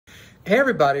Hey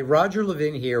everybody, Roger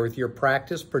Levin here with your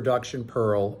Practice Production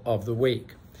Pearl of the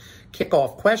Week.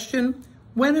 Kickoff question: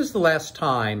 when is the last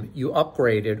time you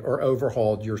upgraded or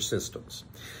overhauled your systems?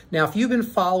 Now, if you've been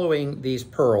following these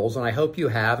pearls, and I hope you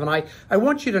have, and I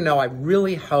want you to know I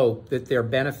really hope that they're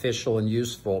beneficial and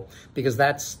useful, because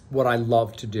that's what I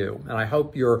love to do. And I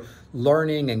hope you're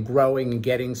learning and growing and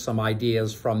getting some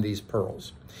ideas from these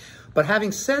pearls. But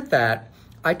having said that,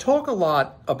 I talk a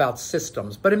lot about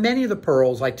systems, but in many of the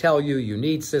pearls, I tell you, you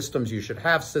need systems, you should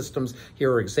have systems.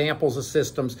 Here are examples of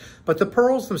systems, but the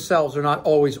pearls themselves are not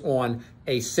always on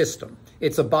a system.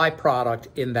 It's a byproduct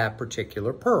in that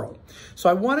particular pearl.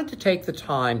 So I wanted to take the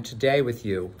time today with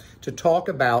you to talk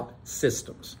about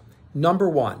systems. Number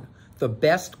one, the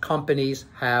best companies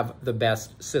have the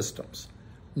best systems.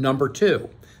 Number two,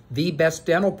 the best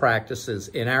dental practices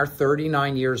in our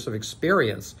 39 years of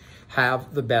experience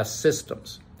have the best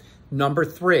systems. Number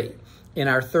three, in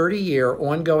our 30-year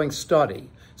ongoing study,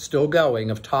 still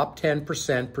going, of top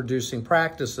 10% producing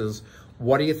practices,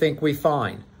 what do you think we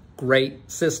find? Great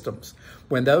systems.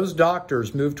 When those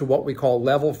doctors move to what we call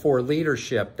level 4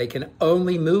 leadership, they can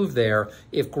only move there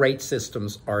if great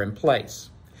systems are in place.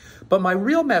 But my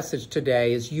real message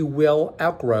today is you will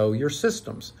outgrow your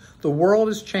systems. The world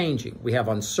is changing. We have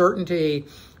uncertainty,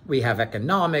 we have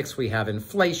economics, we have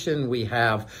inflation, we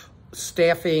have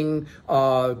staffing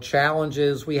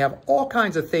challenges, we have all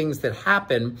kinds of things that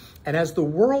happen. And as the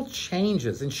world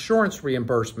changes, insurance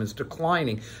reimbursements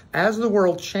declining, as the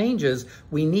world changes,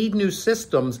 we need new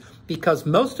systems, because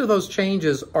most of those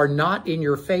changes are not in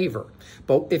your favor.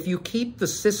 But if you keep the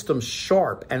system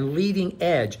sharp and leading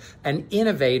edge and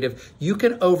innovative, you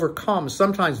can overcome,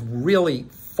 sometimes really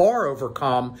far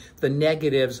overcome, the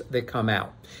negatives that come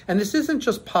out. And this isn't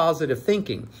just positive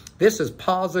thinking. This is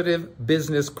positive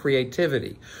business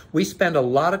creativity. We spend a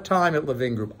lot of time at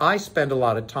Levin Group. I spend a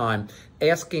lot of time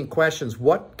asking questions.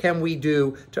 What can we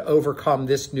do to overcome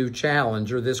this new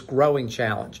challenge or this growing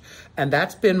challenge? And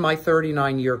that's been my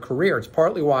 39-year career. It's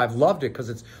partly why I've loved it, because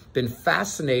it's been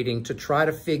fascinating to try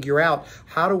to figure out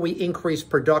how do we increase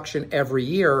production every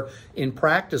year in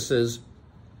practices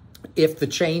if the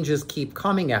changes keep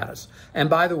coming at us. And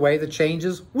by the way, the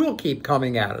changes will keep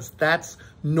coming at us. That's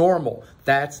normal.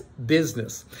 That's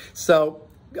business. So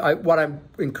what I'm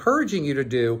encouraging you to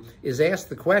do is ask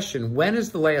the question, when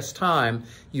is the last time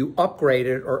you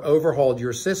upgraded or overhauled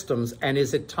your systems, and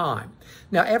is it time?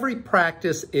 Now, every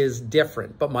practice is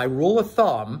different, but my rule of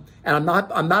thumb, and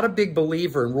I'm not a big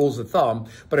believer in rules of thumb,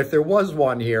 but if there was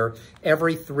one here,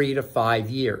 every 3 to 5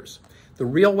 years. The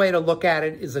real way to look at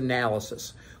it is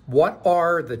analysis. What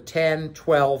are the 10,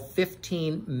 12,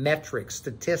 15 metrics,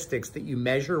 statistics that you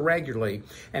measure regularly?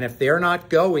 And if they're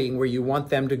not going where you want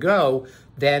them to go,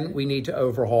 then we need to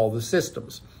overhaul the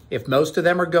systems. If most of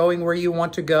them are going where you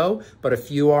want to go, but a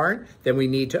few aren't, then we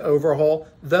need to overhaul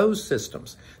those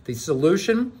systems. The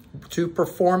solution to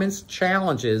performance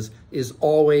challenges is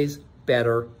always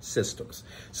better systems.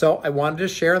 So I wanted to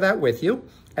share that with you.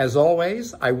 As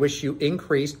always, I wish you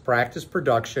increased practice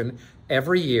production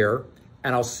every year,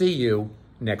 and I'll see you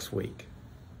next week.